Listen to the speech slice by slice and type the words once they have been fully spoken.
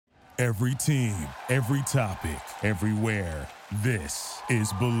Every team, every topic, everywhere. This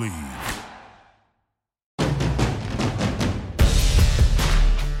is Believe.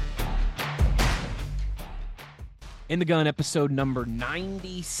 In the Gun, episode number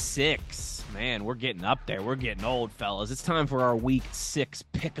 96. Man, we're getting up there. We're getting old, fellas. It's time for our Week 6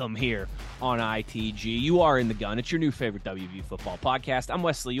 Pick'em here on ITG. You are In the Gun. It's your new favorite WVU football podcast. I'm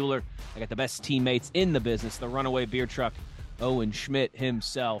Wesley Euler. I got the best teammates in the business, the runaway beer truck, Owen Schmidt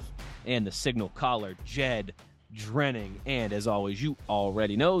himself, and the signal caller, Jed Drenning. And as always, you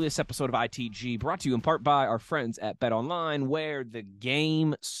already know this episode of ITG brought to you in part by our friends at BetOnline, where the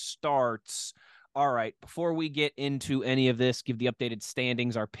game starts. All right, before we get into any of this, give the updated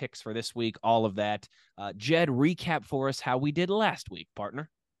standings, our picks for this week, all of that. Jed, recap for us how we did last week, partner.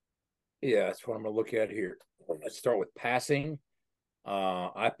 Yeah, that's what I'm going to look at here. Let's start with passing.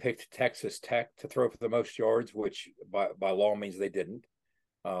 I picked Texas Tech to throw for the most yards, which by law means they didn't.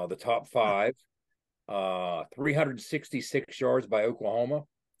 The top five, 366 yards by Oklahoma,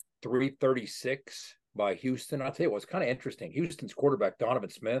 336 by Houston. I'll tell you what's kind of interesting. Houston's quarterback,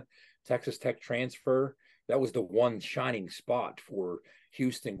 Donovan Smith, Texas Tech transfer. That was the one shining spot for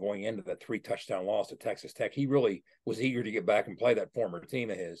Houston going into that 3-touchdown loss at Texas Tech. He really was eager to get back and play that former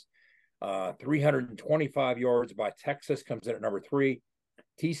team of his. 325 yards by Texas comes in at number 3.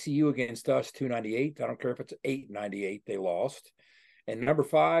 TCU against us, 298. I don't care if it's 898, they lost. And number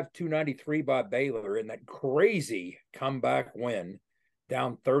 5, 293 by Baylor in that crazy comeback win,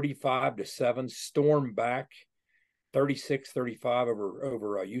 down 35-7, storm back 36-35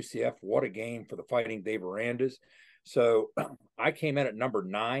 over UCF. What a game for the Fighting Dave Arandas. So I came in at number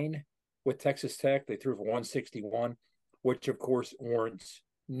 9 with Texas Tech. They threw for 161, which of course warrants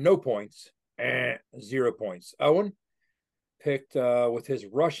no points, 0 points. Owen picked with his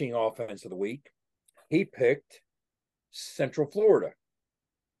rushing offense of the week. He picked Central Florida.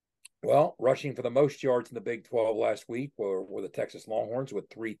 Well, rushing for the most yards in the Big 12 last week were the Texas Longhorns with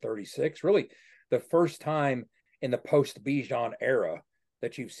 336. Really, the first time in the post-Bijan era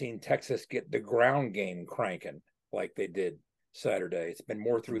that you've seen Texas get the ground game cranking like they did Saturday. It's been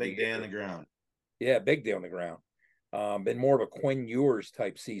more through big day on the ground. Yeah, big day on the ground. Been more of a Quinn Ewers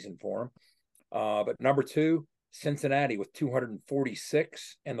type season for him. But number 2, Cincinnati with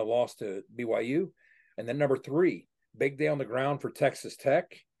 246 and the loss to BYU. And then number 3, big day on the ground for Texas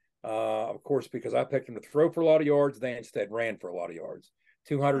Tech. Of course, because I picked them to throw for a lot of yards, they instead ran for a lot of yards.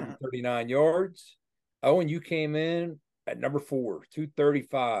 239 yards. Owen, you came in at number 4,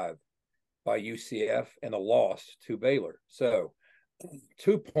 235 by UCF and a loss to Baylor. So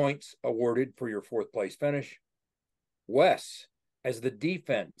 2 points awarded for your 4th place finish. Wes, as the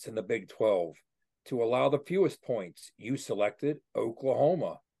defense in the Big 12 to allow the fewest points, you selected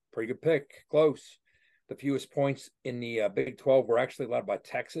Oklahoma. Pretty good pick, close. The fewest points in the Big 12 were actually allowed by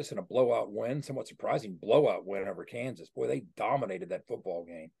Texas in a blowout win, somewhat surprising blowout win over Kansas. Boy, they dominated that football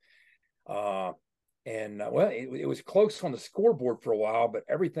game. It was close on the scoreboard for a while, but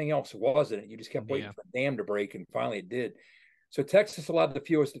everything else wasn't. You just kept waiting for the dam to break, and finally it did. So Texas allowed the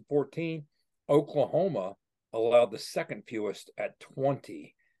fewest at 14. Oklahoma allowed the second fewest at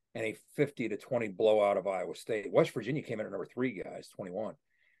 20, and a 50-20 blowout of Iowa State. West Virginia came in at number 3, guys, 21.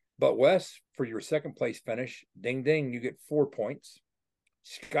 But Wes, for your 2nd place finish, ding, ding, you get 4 points.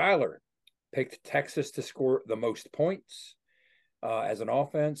 Skyler picked Texas to score the most points as an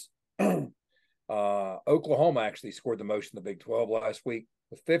offense. Oklahoma actually scored the most in the Big 12 last week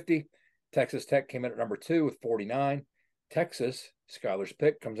with 50. Texas Tech came in at number 2 with 49. Texas, Skyler's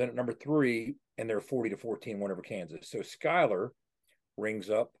pick, comes in at number 3, and they're 40-14 win over Kansas. So Skyler rings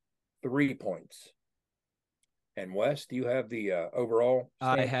up 3 points. And Wes, do you have the overall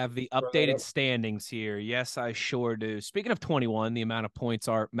standings? I have the updated standings here. Yes, I sure do. Speaking of 21, the amount of points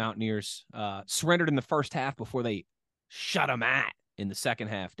our Mountaineers surrendered in the first half before they shut them at in the second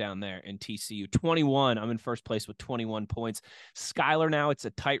half down there in TCU. 21. I'm in first place with 21 points. Skyler now, it's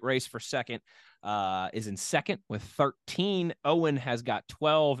a tight race for second, is in second with 13. Owen has got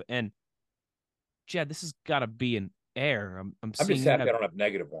 12. And Jed, this has got to be an error. I'm just happy I don't have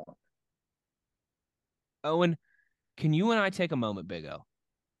 -1. Owen, can you and I take a moment, Big O,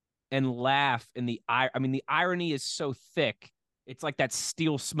 and laugh in the irony is so thick. It's like that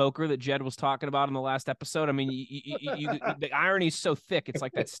steel smoker that Jed was talking about in the last episode. I mean, the irony is so thick. It's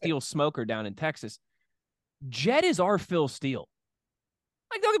like that steel smoker down in Texas. Jed is our Phil Steele.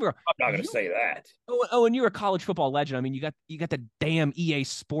 Like, don't get me wrong. I'm not going to say that. Oh, and you're a college football legend. I mean, you got the damn EA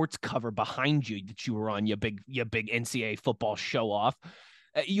Sports cover behind you that you were on, you big NCAA football show off.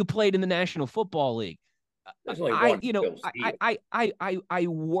 You played in the National Football League. There's only one Phil Steele. I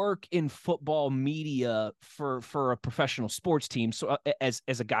work in football media for a professional sports team. So as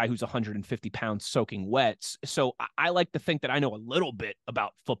a guy who's 150 pounds soaking wet. So I like to think that I know a little bit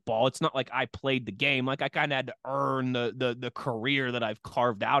about football. It's not like I played the game. Like I kind of had to earn the career that I've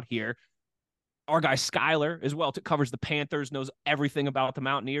carved out here. Our guy Skyler as well covers the Panthers, knows everything about the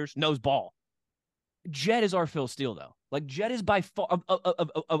Mountaineers, knows ball. Jed is our Phil Steele, though. Like, Jed is by far,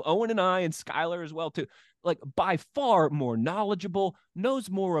 of Owen and I and Skyler as well, too, like, by far more knowledgeable, knows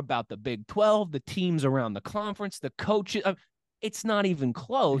more about the Big 12, the teams around the conference, the coaches. It's not even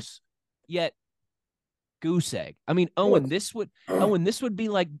close, yet goose egg. I mean, Owen, this would be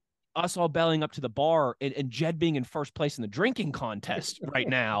like us all belling up to the bar and Jed being in first place in the drinking contest right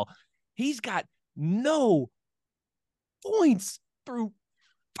now. He's got no points through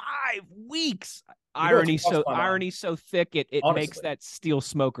 5 weeks. Irony so thick it honestly makes that steel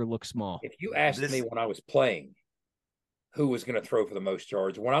smoker look small. If you asked me when I was playing who was going to throw for the most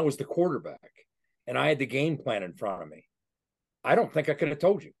yards, when I was the quarterback and I had the game plan in front of me, I don't think I could have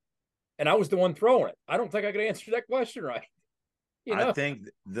told you. And I was the one throwing it. I don't think I could answer that question right. I think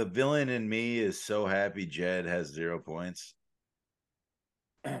the villain in me is so happy Jed has 0 points.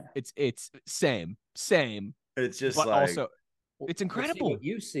 It's same. It's just but like also it's incredible. What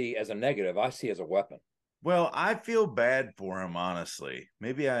you see as a negative, I see as a weapon. Well, I feel bad for him, honestly.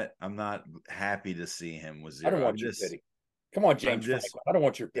 Maybe I'm not happy to see him with 0. I don't want your pity. Come on, James Franklin. I don't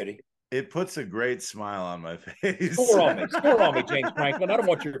want your pity. It puts a great smile on my face. Score on me, James Franklin. I don't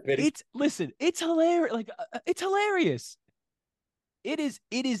want your pity. It's hilarious. Like it's hilarious. It is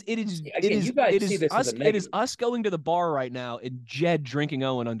us going to the bar right now and Jed drinking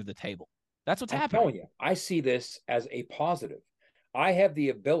Owen under the table. That's what's happening. I'm telling you, I see this as a positive. I have the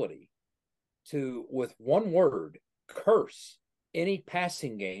ability to, with one word, curse any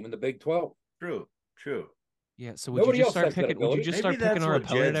passing game in the Big 12. True. Yeah, so would you just start picking our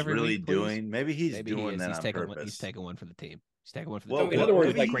opponent every week, please? Doing. Maybe he's doing that on purpose. He's taking one for the team. Team. In other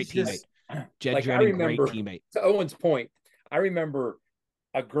words, like great teammate. Jed like Drennan, great teammate. To Owen's point, I remember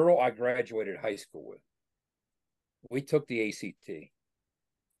a girl I graduated high school with. We took the ACT.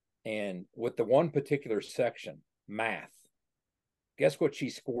 And with the one particular section, math, guess what she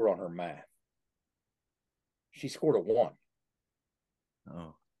scored on her math? She scored a 1.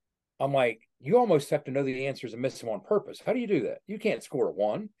 Oh. I'm like, you almost have to know the answers and miss them on purpose. How do you do that? You can't score a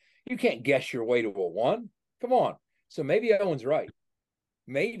 1. You can't guess your way to a 1. Come on. So maybe Owen's right.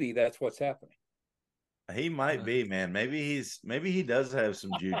 Maybe that's what's happening. He might be, man. Maybe he does have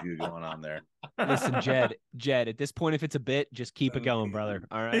some juju going on there. Listen, Jed, at this point, if it's a bit, just keep it going, brother.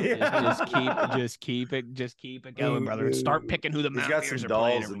 All right. Yeah. Just keep it going, brother. And start picking who the Mountaineers got some are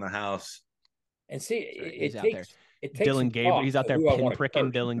playing. dolls in the house. And see, it takes Dylan Gabriel. He's out there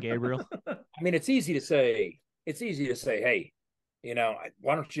pinpricking Dylan Gabriel. I mean, it's easy to say, hey,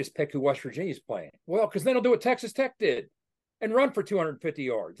 why don't you just pick who West Virginia's playing? Well, because then they'll do what Texas Tech did and run for 250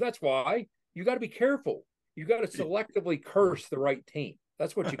 yards. That's why. You got to be careful. You got to selectively curse the right team.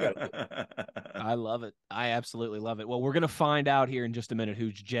 That's what you got to do. I love it. I absolutely love it. Well, we're going to find out here in just a minute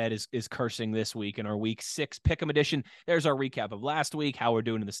who Jed is cursing this week in our Week 6 Pick'em edition. There's our recap of last week, how we're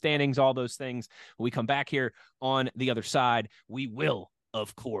doing in the standings, all those things. When we come back here on the other side, we will,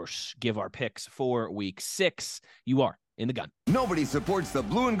 of course, give our picks for Week 6. You are in the gun. Nobody supports the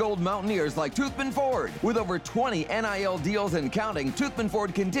blue and gold Mountaineers like Toothman Ford. With over 20 NIL deals and counting, Toothman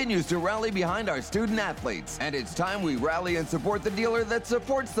Ford continues to rally behind our student athletes. And it's time we rally and support the dealer that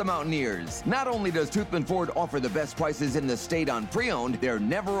supports the Mountaineers. Not only does Toothman Ford offer the best prices in the state on pre-owned, their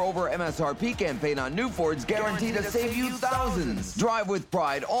never over MSRP campaign on new Fords guaranteed to save you thousands. Drive with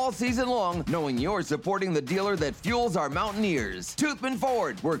pride all season long, knowing you're supporting the dealer that fuels our Mountaineers. Toothman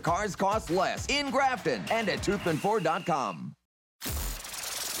Ford, where cars cost less, in Grafton and at toothmanford.com.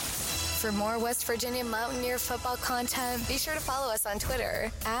 For more West Virginia Mountaineer football content, be sure to follow us on Twitter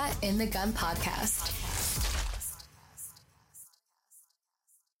at In the Gun Podcast.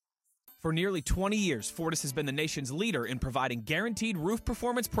 For nearly 20 years, Fortis has been the nation's leader in providing guaranteed roof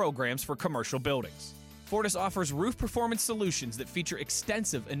performance programs for commercial buildings. Fortis offers roof performance solutions that feature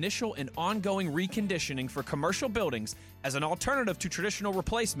extensive initial and ongoing reconditioning for commercial buildings as an alternative to traditional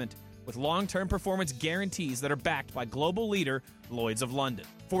replacement, with long-term performance guarantees that are backed by global leader Lloyd's of London.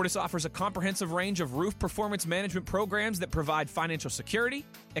 Fortis offers a comprehensive range of roof performance management programs that provide financial security,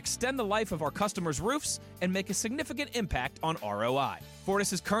 extend the life of our customers' roofs, and make a significant impact on ROI.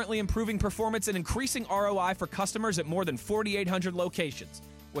 Fortis is currently improving performance and increasing ROI for customers at more than 4,800 locations,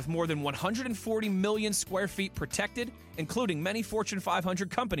 with more than 140 million square feet protected, including many Fortune 500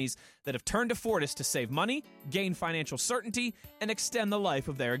 companies that have turned to Fortis to save money, gain financial certainty, and extend the life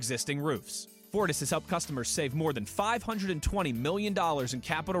of their existing roofs. Fortis has helped customers save more than $520 million in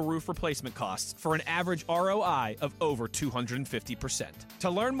capital roof replacement costs for an average ROI of over 250%. To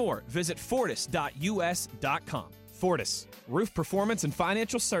learn more, visit fortis.us.com. Fortis, roof performance and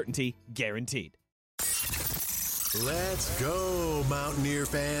financial certainty guaranteed. Let's go, Mountaineer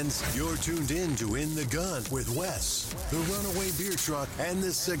fans. You're tuned in to In the Gun with Wes, the Runaway Beer Truck, and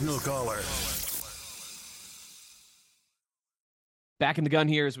the Signal Caller. Back in the gun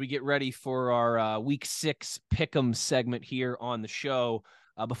here as we get ready for our Week 6 Pick'em segment here on the show.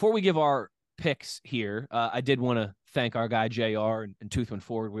 Before we give our picks here, I did want to thank our guy JR and Toothman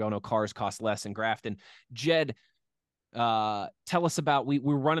Ford. We all know cars cost less in Grafton. Jed, tell us about,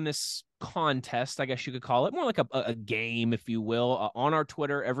 we're running this contest, I guess you could call it, more like a game, if you will, on our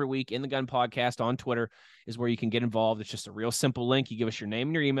Twitter every week. In the Gun Podcast on Twitter is where you can get involved. It's just a real simple link. You give us your name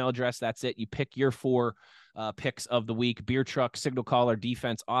and your email address. That's it. You pick your 4 picks of the week: beer truck, signal caller,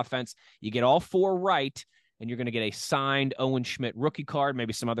 defense, offense. You get all 4 right, and you're going to get a signed Owen Schmidt rookie card,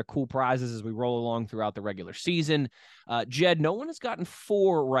 maybe some other cool prizes as we roll along throughout the regular season. Jed, no one has gotten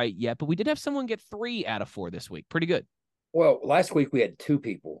 4 right yet, but we did have someone get 3 out of 4 this week. Pretty good. Well, last week we had 2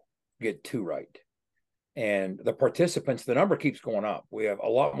 people get 2 right. And the participants, the number keeps going up. We have a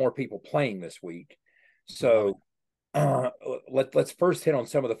lot more people playing this week. So let's first hit on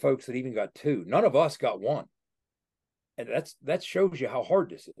some of the folks that even got 2. None of us got 1. And that shows you how hard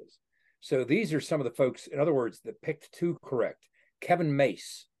this is. So these are some of the folks, in other words, that picked 2 correct. Kevin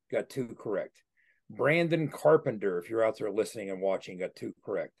Mace got 2 correct. Brandon Carpenter, if you're out there listening and watching, got 2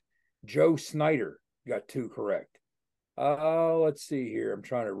 correct. Joe Snyder got 2 correct. Let's see here. I'm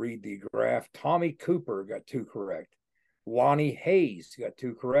trying to read the graph. Tommy Cooper got 2 correct. Lonnie Hayes got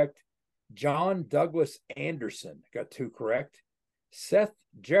 2 correct. John Douglas Anderson got 2 correct. Seth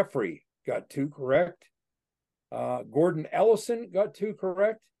Jeffrey got 2 correct. Gordon Ellison got 2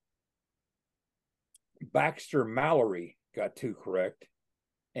 correct. Baxter Mallory got 2 correct.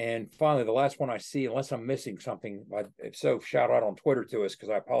 And finally, the last one I see, unless I'm missing something, if so, shout out on Twitter to us, because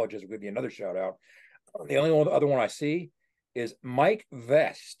I apologize. I'll give you another shout out. The only other one I see is Mike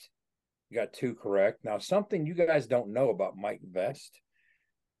Vest got 2 correct. Now, something you guys don't know about Mike Vest.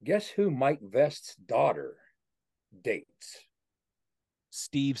 Guess who Mike Vest's daughter dates?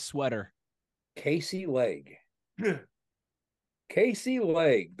 Steve Sweater. Casey Legg. Casey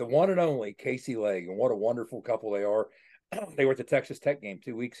Legg, the one and only Casey Legg. And what a wonderful couple they are. They were at the Texas Tech game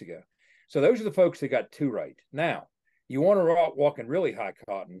 2 weeks ago. So those are the folks that got 2 right. Now, you want to walk in really high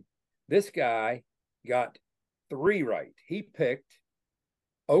cotton. This guy got 3 right. He picked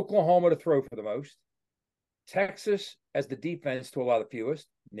Oklahoma to throw for the most, Texas as the defense to allow the fewest,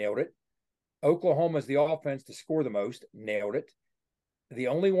 nailed it. Oklahoma as the offense to score the most, nailed it. The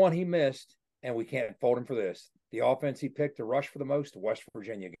only one he missed, and we can't fault him for this, the offense he picked to rush for the most, West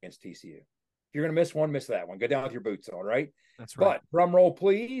Virginia against TCU. If you're going to miss one, miss that one. Go down with your boots on, right? That's right. But drum roll,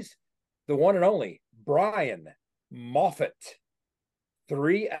 please. The one and only Brian Moffitt.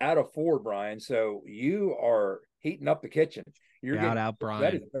 3 out of 4, Brian. So you are heating up the kitchen. You're Shout out, Brian.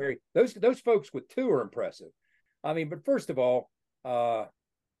 That is very those folks with 2 are impressive. I mean, but first of all,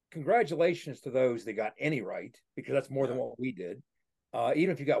 congratulations to those that got any right, because that's more than what we did. Even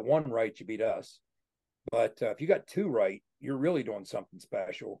if you got 1 right, you beat us. But if you got 2 right, you're really doing something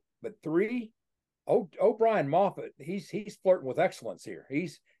special. But 3, Brian Moffitt, he's flirting with excellence here.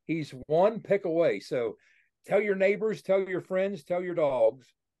 He's 1 pick away. So tell your neighbors, tell your friends, tell your dogs.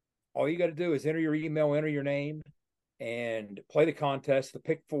 All you got to do is enter your email, enter your name, and play the contest, the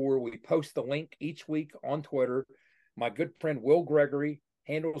pick 4. We post the link each week on Twitter. My good friend Will Gregory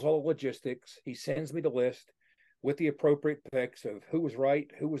handles all the logistics. He sends me the list with the appropriate picks of who was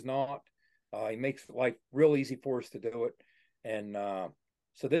right, who was not. He makes life real easy for us to do it. And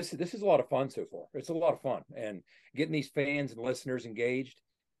so this is a lot of fun so far. It's a lot of fun. And getting these fans and listeners engaged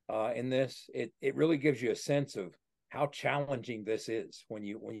in this, it really gives you a sense of how challenging this is when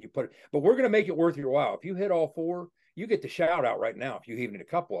you put it. But we're going to make it worth your while. If you hit all 4, you get the shout out right now. If you even hit a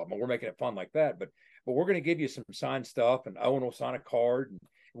couple of them, we're making it fun like that. But we're going to give you some signed stuff, and Owen will sign a card, and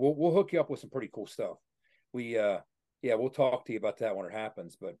we'll hook you up with some pretty cool stuff. We'll talk to you about that when it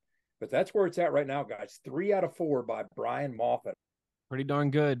happens. But that's where it's at right now, guys. 3 out of 4 by Brian Moffitt. Pretty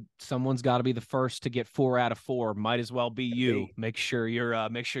darn good. Someone's got to be the first to get 4 out of 4. Might as well be you. Make sure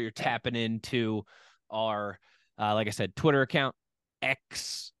you're tapping into our, like I said, Twitter account,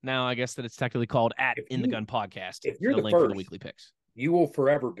 X. Now I guess that it's technically called @In the Gun Podcast. If you're the link first, for the weekly picks, you will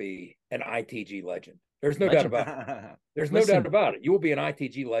forever be an ITG legend. There's no doubt about it. There's no doubt about it. You will be an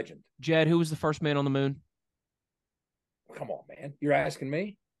ITG legend. Jed, who was the first man on the moon? Come on, man. You're asking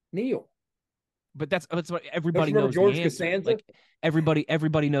me? Neil. But that's what everybody Remember knows George the answer. Costanza? Like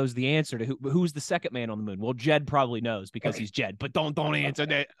everybody knows the answer to who's the second man on the moon. Well, Jed probably knows because he's Jed. But don't answer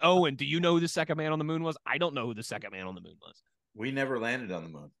that. Owen, do you know who the second man on the moon was? I don't know who the second man on the moon was. We never landed on the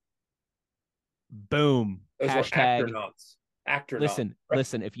moon. Boom. Those were Hashtag astronauts.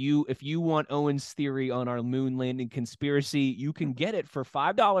 Listen. If you want Owen's theory on our moon landing conspiracy, you can get it for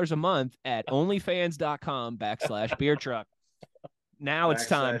 $5 a month at onlyfans.com/beer truck. Now it's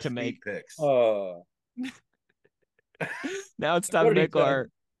time to make picks. Now it's time to make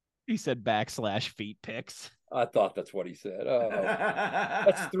he said /feet picks. I thought that's what he said.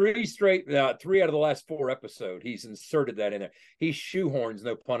 That's three out of the last 4 episodes. He's inserted that in there. He shoehorns,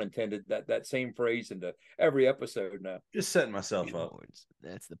 no pun intended, that same phrase into every episode now. Just setting myself up.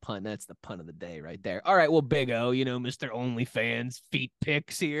 That's the pun. That's the pun of the day right there. All right, well, Big O, Mr. OnlyFans feet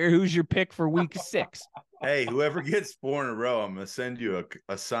picks here. Who's your pick for week 6? Hey, whoever gets 4 in a row, I'm gonna send you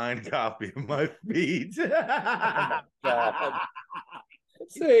a signed copy of my feet.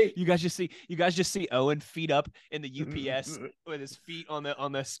 See, you guys just see Owen feet up in the UPS with his feet on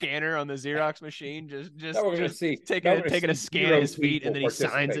the scanner on the Xerox machine, just taking a scan of his feet, and then he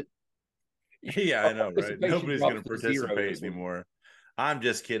signs it. Yeah, I know, right? Nobody's gonna participate anymore. I'm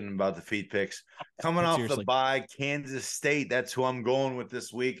just kidding about the feet picks. Coming off the bye, Kansas State. That's who I'm going with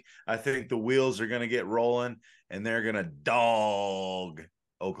this week. I think the wheels are gonna get rolling, and they're gonna dog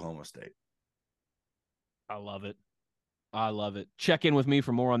Oklahoma State. I love it. Check in with me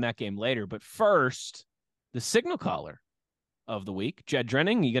for more on that game later. But first, the signal caller of the week. Jed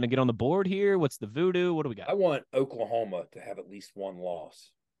Drenning, you going to get on the board here? What's the voodoo? What do we got? I want Oklahoma to have at least one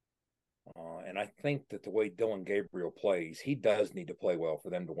loss. And I think that the way Dylan Gabriel plays, he does need to play well for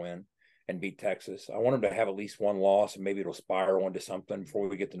them to win and beat Texas. I want him to have at least one loss, and maybe it'll spiral into something before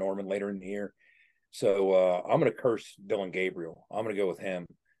we get to Norman later in the year. So I'm going to curse Dylan Gabriel. I'm going to go with him.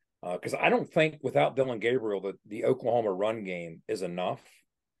 Because I don't think without Dylan Gabriel that the Oklahoma run game is enough.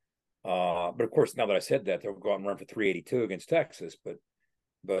 But of course, now that I said that, they'll go out and run for 382 against Texas. But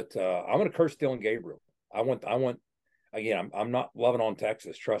I'm going to curse Dylan Gabriel. I want. Again, I'm not loving on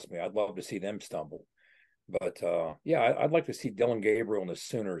Texas. Trust me, I'd love to see them stumble. But I'd like to see Dylan Gabriel and the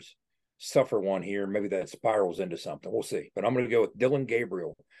Sooners suffer one here. Maybe that spirals into something. We'll see. But I'm going to go with Dylan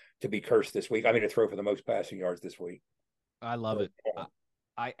Gabriel to be cursed this week. I mean, to throw for the most passing yards this week. I love it.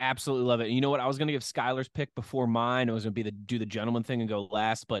 I absolutely love it. And you know what? I was going to give Skylar's pick before mine. I was going to be do the gentleman thing and go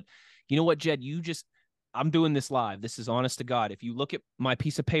last. But you know what, Jed? I'm doing this live. This is honest to God. If you look at my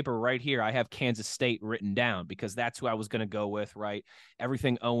piece of paper right here, I have Kansas State written down because that's who I was going to go with, right?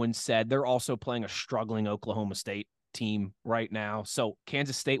 Everything Owen said. They're also playing a struggling Oklahoma State team right now. So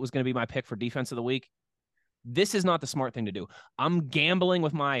Kansas State was going to be my pick for defense of the week. This is not the smart thing to do. I'm gambling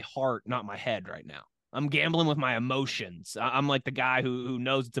with my heart, not my head right now. I'm gambling with my emotions. I'm like the guy who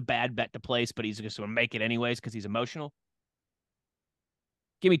knows it's a bad bet to place, but he's just going to make it anyways because he's emotional.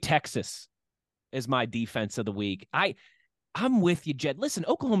 Give me Texas as my defense of the week. I'm with you, Jed. Listen,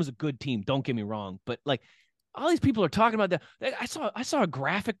 Oklahoma's a good team. Don't get me wrong, but like all these people are talking about that. I saw a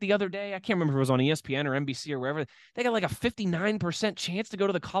graphic the other day. I can't remember if it was on ESPN or NBC or wherever. They got like a 59% chance to go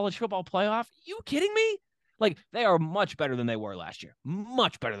to the college football playoff. You kidding me? Like, they are much better than they were last year.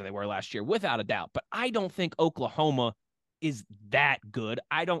 Much better than they were last year, without a doubt. But I don't think Oklahoma is that good.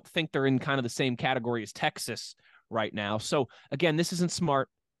 I don't think they're in kind of the same category as Texas right now. So, again, this isn't smart.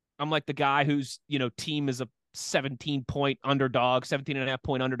 I'm like the guy whose, team is a 17-point underdog,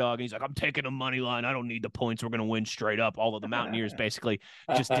 17.5-point underdog, and he's like, I'm taking a money line. I don't need the points. We're going to win straight up. All of the Mountaineers basically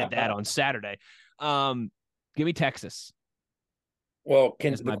just did that on Saturday. Give me Texas. Well,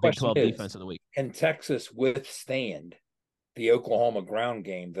 my Big 12 defense of the week. Can Texas withstand the Oklahoma ground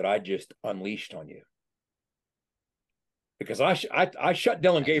game that I just unleashed on you? Because I shut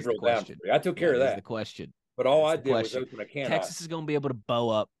Dylan Gabriel down. I took care of that. The question. But all I did was open a can. Texas is going to be able to bow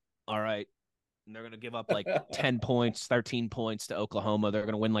up. All right. And they're going to give up like 10 points, 13 points to Oklahoma. They're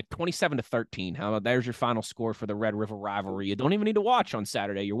going to win like 27-13. How about there's your final score for the Red River rivalry. You don't even need to watch on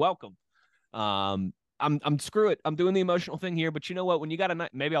Saturday. You're welcome. I'm screw it. I'm doing the emotional thing here, but you know what? When you got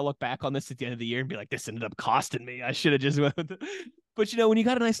maybe I'll look back on this at the end of the year and be like, this ended up costing me. I should have just went with it. But when you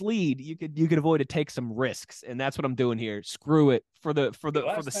got a nice lead, you could avoid to take some risks, and that's what I'm doing here. Screw it for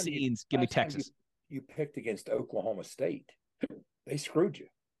the scenes. Give me Texas. You picked against Oklahoma State. They screwed you.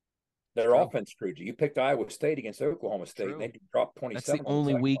 Their offense screwed you. You picked Iowa State against Oklahoma State, and they dropped 27.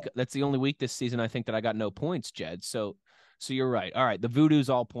 That's the only week this season I think that I got no points, Jed. So you're right. All right, the voodoo's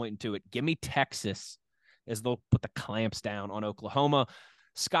all pointing to it. Give me Texas as they'll put the clamps down on Oklahoma.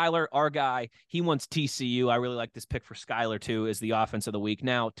 Skylar, our guy, he wants TCU. I really like this pick for Skylar, too, as the offense of the week.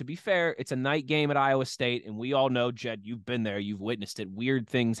 Now, to be fair, it's a night game at Iowa State, and we all know, Jed, you've been there. You've witnessed it. Weird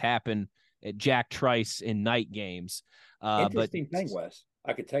things happen at Jack Trice in night games. Interesting thing, Wes.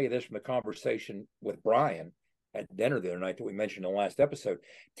 I could tell you this from the conversation with Brian at dinner the other night that we mentioned in the last episode.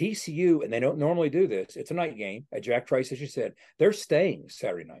 TCU, and they don't normally do this, it's a night game at Jack Trice, as you said. They're staying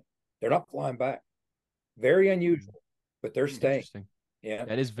Saturday night. They're not flying back. Very unusual, but they're staying. Yeah,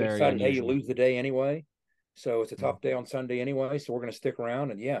 that is very unusual. Hey, you lose the day anyway, so it's a tough day on Sunday anyway. So we're going to stick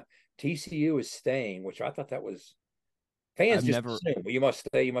around, and yeah, TCU is staying, which I thought that was fans assume, well, you must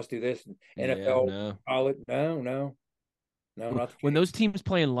stay, you must do this. And NFL, college, no, not when those teams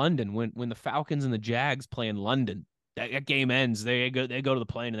play in London. When the Falcons and the Jags play in London, that game ends. They go to the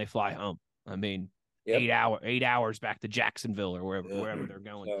plane and they fly home. I mean, 8 hours back to Jacksonville or wherever they're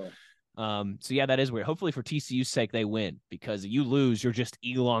going. So yeah, that is weird. Hopefully for TCU's sake, they win, because you lose, you're just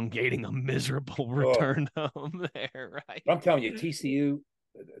elongating a miserable return home there, right? I'm telling you, TCU,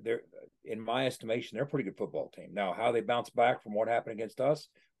 they're, in my estimation, they're a pretty good football team. Now, how they bounce back from what happened against us,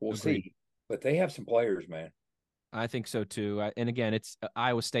 we'll see. But they have some players, man. I think so too. And again, it's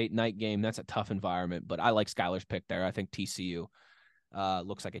Iowa State night game. That's a tough environment, but I like Skylar's pick there. I think TCU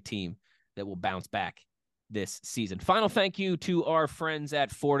looks like a team that will bounce back this season. Final thank you to our friends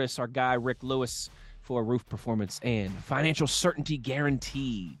at Fortis, our guy Rick Lewis, for roof performance and financial certainty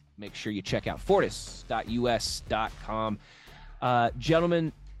guaranteed. Make sure you check out fortis.us.com.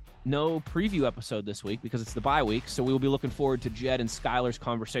 Gentlemen, no preview episode this week because it's the bye week, so we will be looking forward to Jed and Skylar's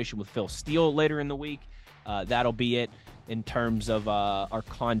conversation with Phil Steele later in the week. That'll be it in terms of our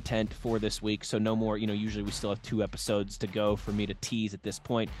content for this week. So no more, usually we still have 2 episodes to go for me to tease at this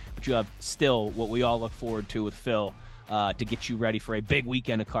point, but you have still what we all look forward to with Phil to get you ready for a big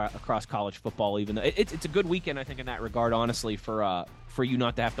weekend across college football. Even though it's a good weekend, I think, in that regard, honestly, for you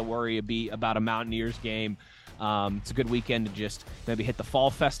not to have to worry about a Mountaineers game. It's a good weekend to just maybe hit the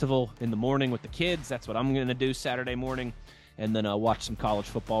fall festival in the morning with the kids. That's what I'm going to do Saturday morning. And then watch some college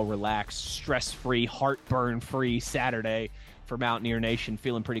football, relax, stress-free, heartburn-free Saturday for Mountaineer Nation.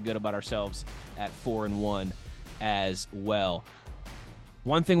 Feeling pretty good about ourselves at 4-1 as well.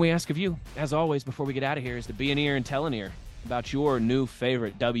 One thing we ask of you, as always, before we get out of here, is to be an ear and tell an ear about your new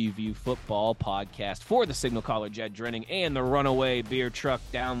favorite WVU football podcast. For the signal caller, Jed Drenning, and the runaway beer truck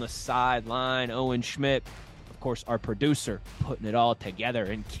down the sideline, Owen Schmidt. Of course, our producer, putting it all together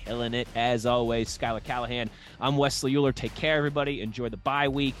and killing it, as always, Skylar Callahan. I'm Wesley Euler. Take care, everybody. Enjoy the bye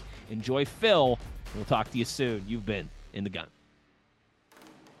week. Enjoy Phil. We'll talk to you soon. You've been In the Gun.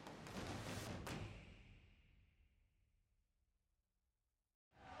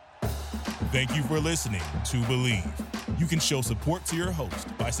 Thank you for listening to Believe. You can show support to your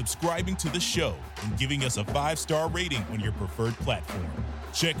host by subscribing to the show and giving us a 5-star rating on your preferred platform.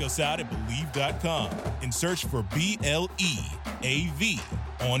 Check us out at Believe.com and search for BLEAV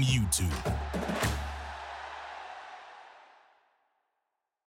on YouTube.